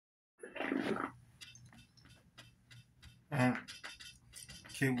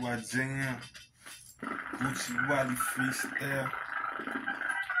KYJM, oochi, wally, freestyle.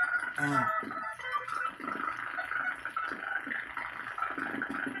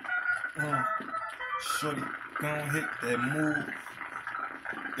 Shorty, gon' hit that move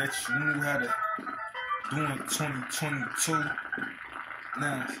that you knew how to do in 2022.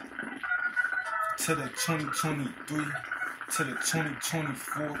 Now, to the 2023, to the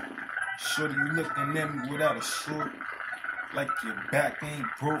 2024. Shorty, you looking at me without a sword, like your back ain't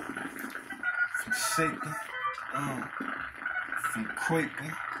broke from shaking, from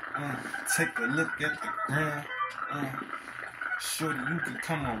quaking. Take a look at the ground. Shorty, you can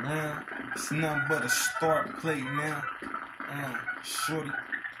come around. It's nothing but a start play now. Shorty,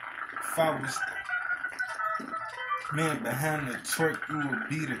 if I was the man behind the twerk, you would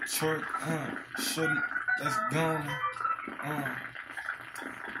be the twerk. Shorty, let's go.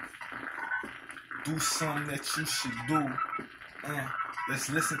 Do something that you should do. Let's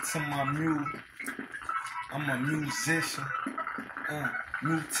listen to my music. I'm a musician.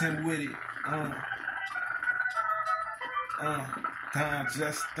 Mutant with it. Don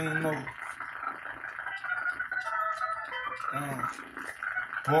Justino.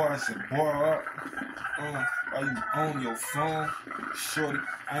 Bars and bar up. Are you on your phone? Shorty,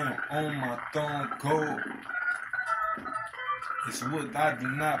 I am on my thumb gold. It's what I do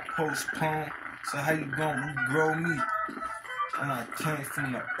not postpone. So how you gonna regrow me? I came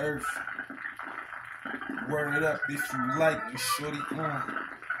from the earth. Word up if you like me, shorty.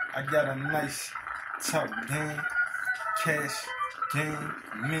 I got a nice top game, cash game,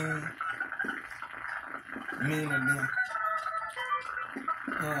 meaner than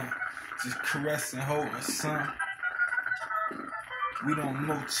just caressing, holding son. We don't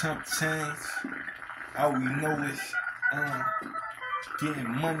know chump change. All we know is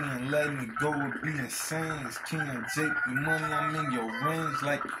getting money and letting it go would be insane. It's King and JP money. I'm in your range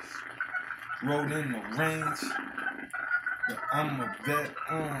like road in the range. But I'm a vet.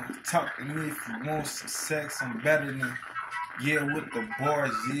 Talk to me if you want some sex. I'm better than with the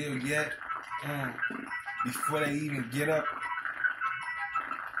bars, yet. Before they even get up,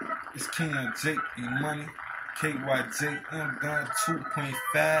 it's King and JP money. KYJM down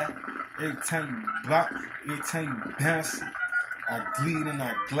 2.5. Every time you block, every time you bounce it, I bleed and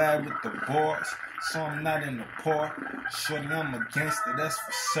I glide with the bars, so I'm not in the park. Shorty, I'm a gangster, that's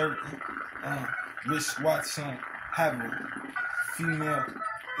for certain. Wristwatch on, have a female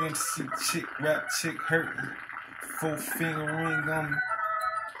MC chick, rap chick hurting. 4-finger ring on me.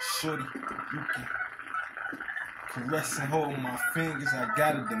 Shorty, you can caress and hold my fingers. I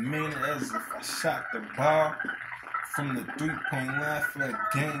got a demeanor as if I shot the ball from the 3-point line for a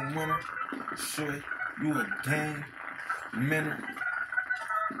game winner. Shorty, you a game winner.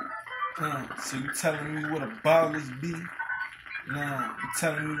 So you telling me what a ballers be? Nah, you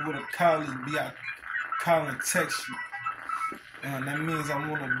telling me what a callers be? I call and text you. That means I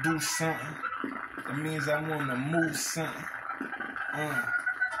want to do something. That means I want to move something.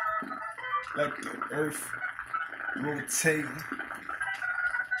 Like the earth rotating.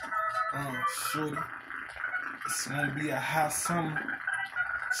 Shorty, it's gonna be a hot summer.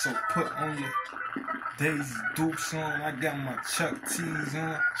 So put on your Daisy Dukes on. I got my Chuck T's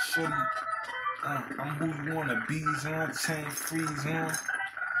on. Shorty, I'm who you wanna be's on. Chain freeze on.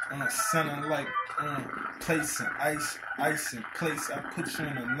 Sounding like place and ice and place. I put you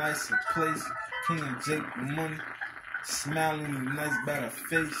in a nicer place. King and Jake money, smiling you nice by the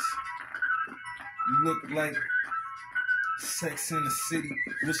face. You look like Sex in the City.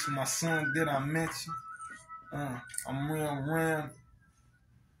 Which my son did I mention? I'm real round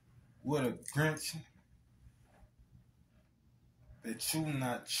with a Grinch. That you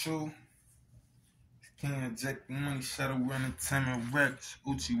not true. King and Jake money, shottaworld entertainment records,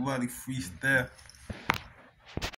 oochi, wally, freestyle.